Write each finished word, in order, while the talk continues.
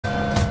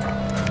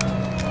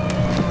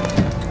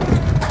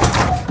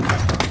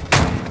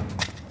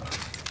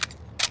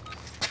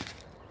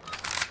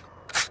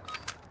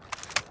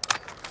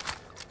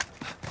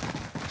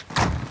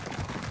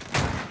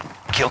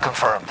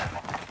confirmed.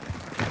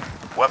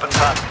 Weapons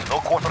handed. No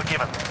quarter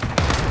given.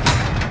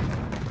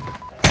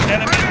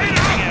 Enemy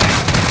leaving area.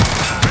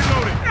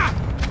 Reloading.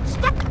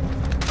 Stop!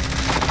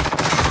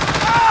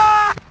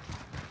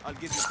 I'll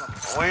give you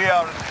something. We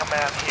are in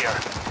command here.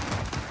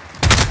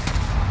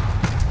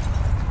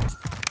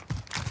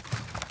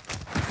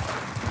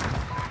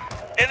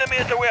 Enemy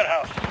at the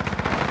warehouse.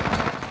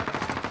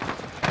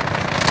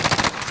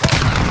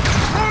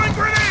 Throwing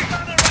grenade!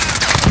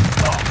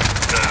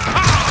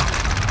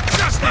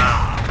 Just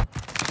now!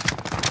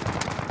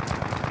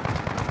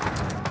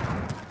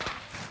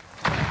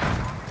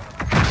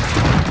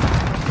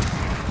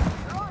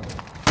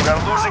 We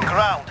are losing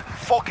ground.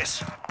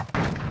 Focus.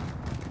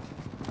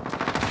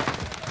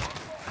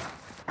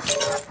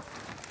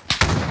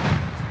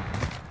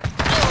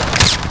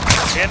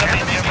 Enemy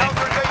Enemy near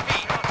counter me. UAV.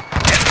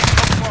 Enemy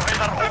control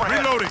radar overhead.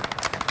 Reloading.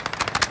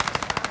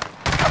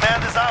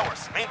 Command is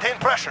ours. Maintain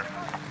pressure.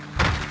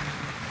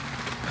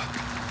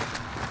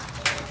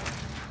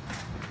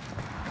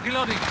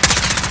 Reloading.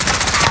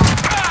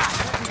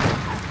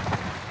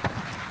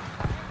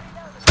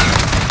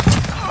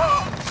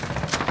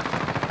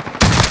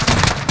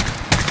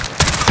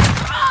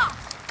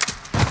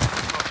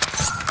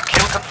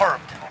 Kill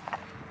confirmed.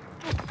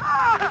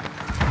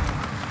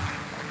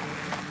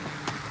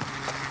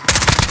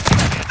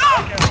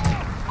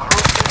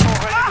 Cruise missile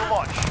ready to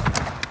launch.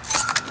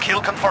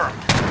 Kill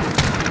confirmed.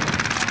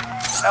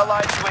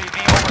 Allied UAV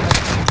overhead.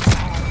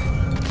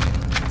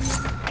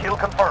 Kill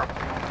confirmed.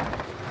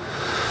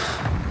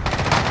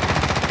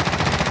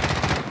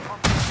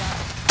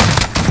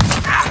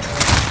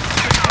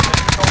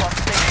 Control on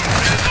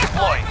station.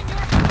 Deploying.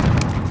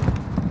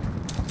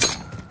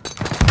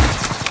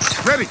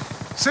 Ready.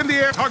 Send the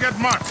air target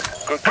mark.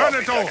 Good Burn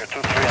copy, it all. Tiger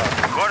 2-3 out.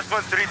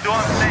 Horseman 3-2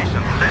 on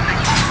station. Sending.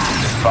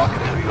 Falcon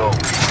 3-0.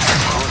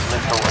 Cruise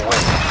missile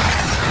away.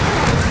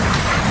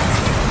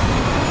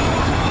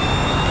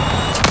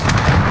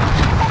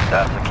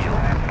 That's a kill.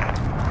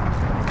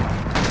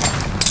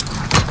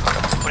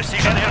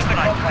 Precision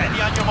airstrike. Ready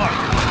on your mark.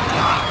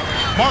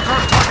 Mark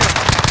our target.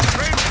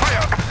 Train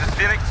fire. This is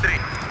Phoenix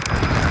 3.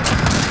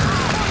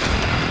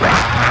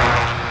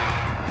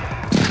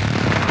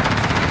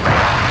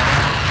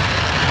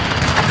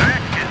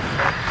 Track it.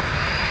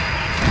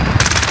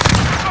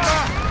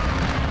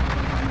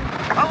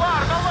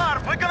 Alarm! Alarm!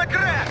 We're gonna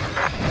crash!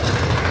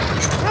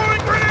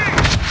 Throwing grenade!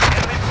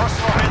 Enemy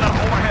personal radar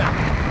overhead.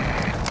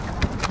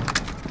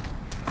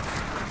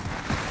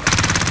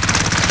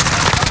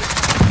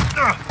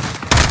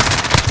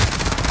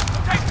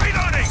 Take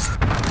reloading!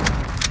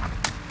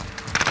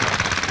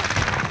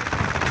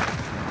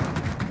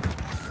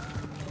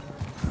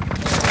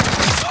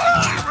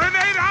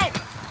 Grenade out!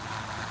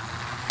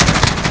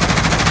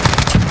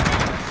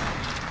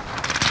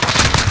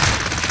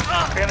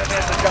 Enemy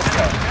at the jump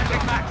pad.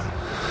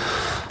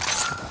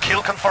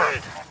 Kill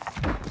confirmed.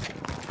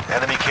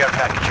 Enemy care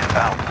package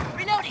inbound.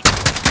 Reloading.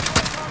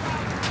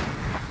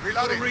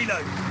 Reloading.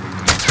 Reload.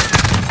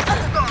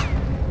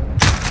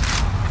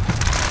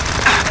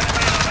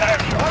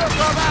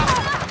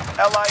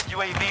 Allied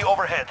UAV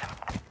overhead.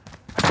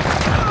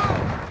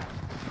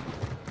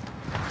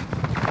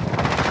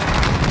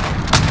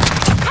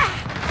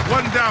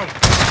 One down.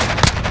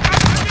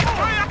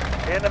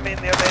 Enemy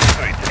near Main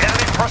Street.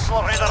 Enemy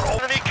personal radar.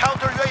 Enemy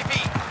counter UAV.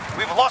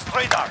 We've lost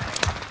radar.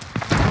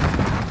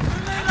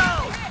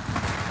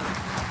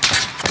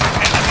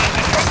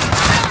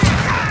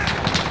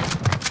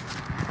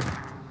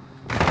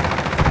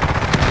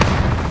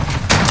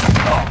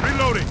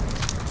 Reloading.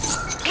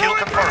 Kill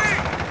confirmed.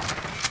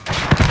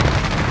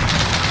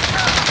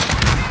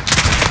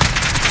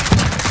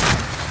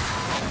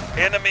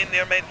 Enemy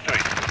near Main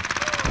Street.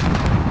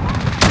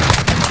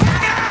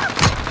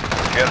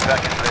 Care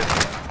package ready.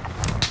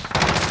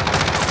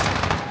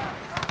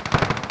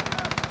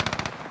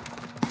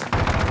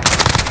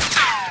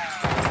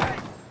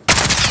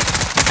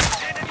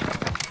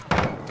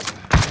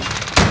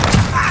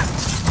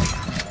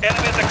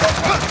 Enemy at the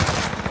compound.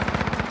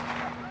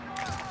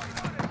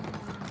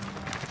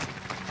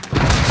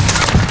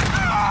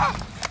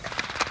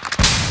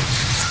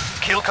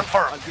 Kill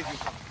confirmed. I'll give you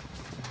something.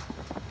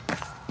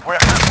 We're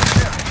halfway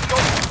there. Go.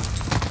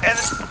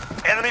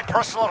 Enemy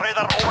personal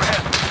radar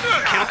overhead.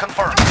 Kill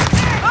confirmed.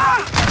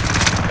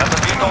 Got the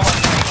vehicle on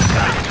station.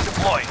 Ready to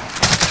deploy.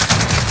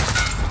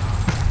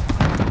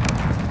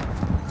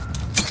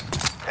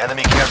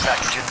 Enemy care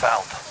package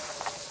inbound.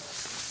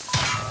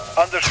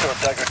 Understood.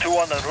 Tiger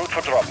 2-1 en route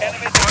for drop.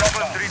 Enemy at the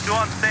Horseman compound. 3-2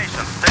 on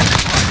station.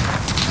 Sending.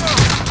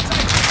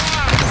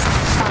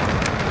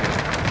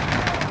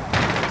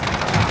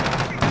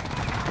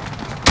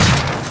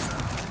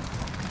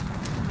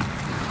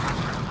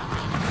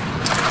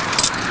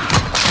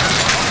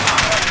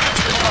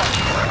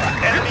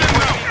 Enemy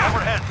UAV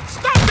overhead.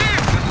 Stop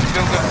this!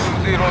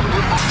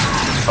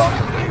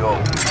 Falcon 3-0.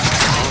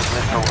 Cruise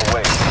missile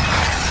away.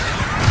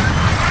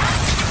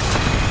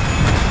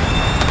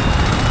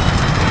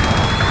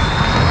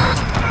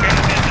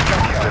 Enemy at the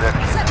junkyard.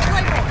 Set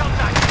rifle.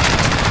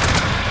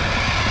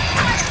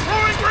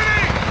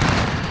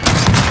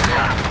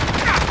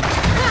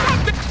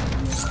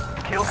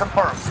 Kill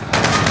confirmed.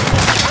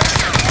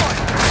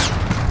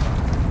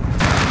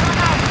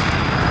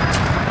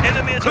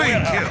 Enemy at the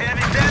Clean warehouse. kill.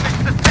 Enemy damage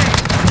sustained.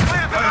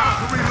 Clear I them out.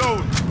 have to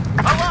reload.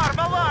 Alarm,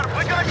 alarm.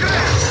 We're gonna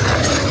crash.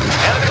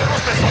 Enemy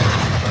cruise missile.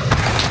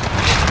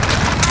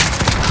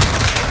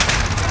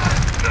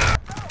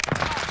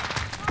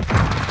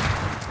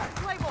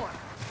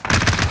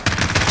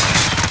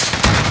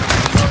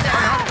 I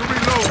have to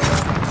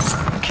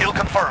reload. Kill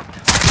confirmed.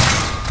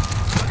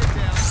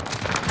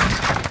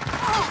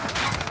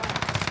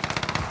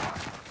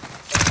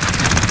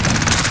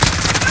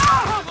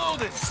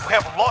 Loaded. We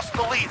have lost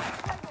the lead.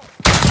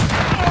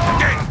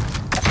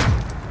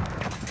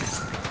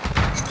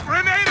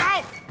 Grenade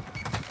out!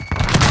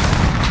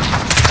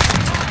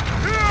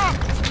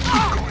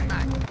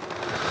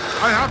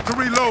 I have to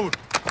reload.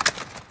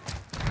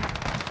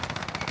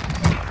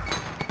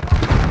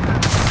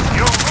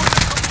 You're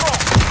losing control.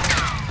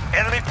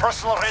 Enemy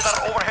personal radar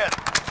overhead.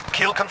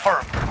 Kill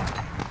confirmed.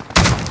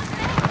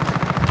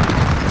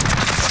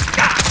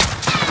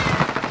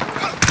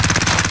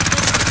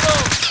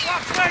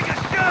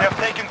 We have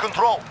taken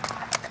control.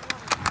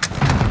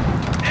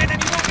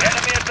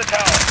 Enemy at the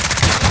tower.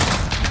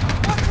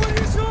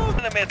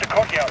 Enemy at the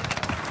courtyard.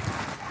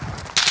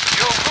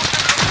 You're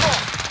losing control.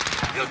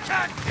 You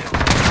can't kill.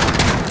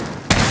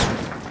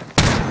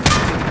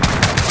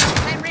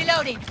 I'm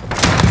reloading.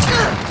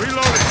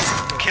 Reloading.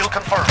 Kill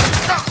confirmed.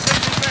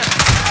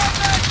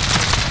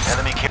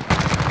 Enemy kill.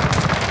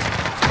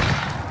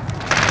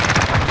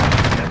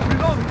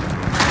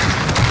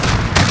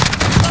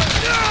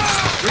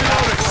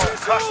 Reloading.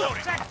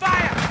 Custody. Check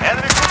fire.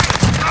 Enemy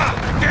cruising.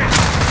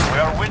 We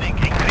are winning.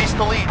 Increase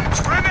the lead.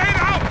 Grenade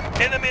out!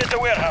 Enemy at the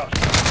warehouse.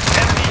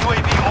 Enemy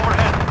UAV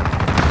overhead.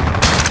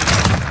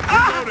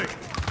 Reloading.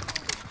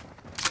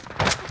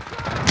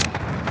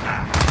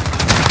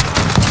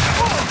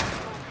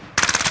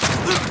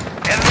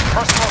 Enemy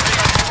personal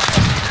radar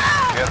overhead.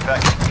 Get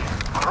back.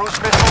 Cruise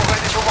missile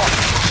ready to launch.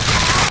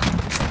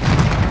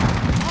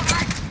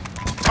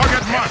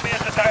 Target marked. Enemy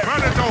at the tire.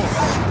 Predator.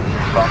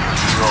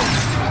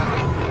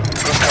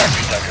 Good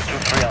copy, Tiger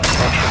 2-3 on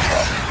structure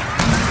drop.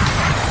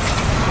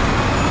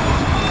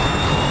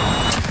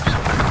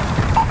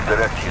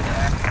 Direct hit.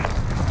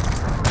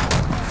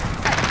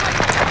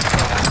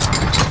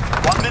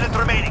 1 minute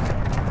remaining.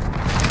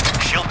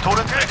 Shield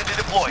turret ready to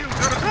deploy.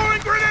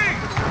 Throwing grenade!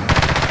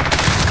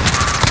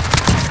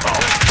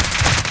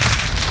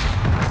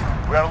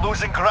 We are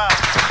losing ground.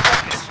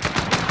 Focus.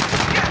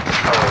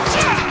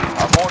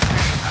 Abort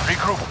mission.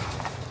 Regroup.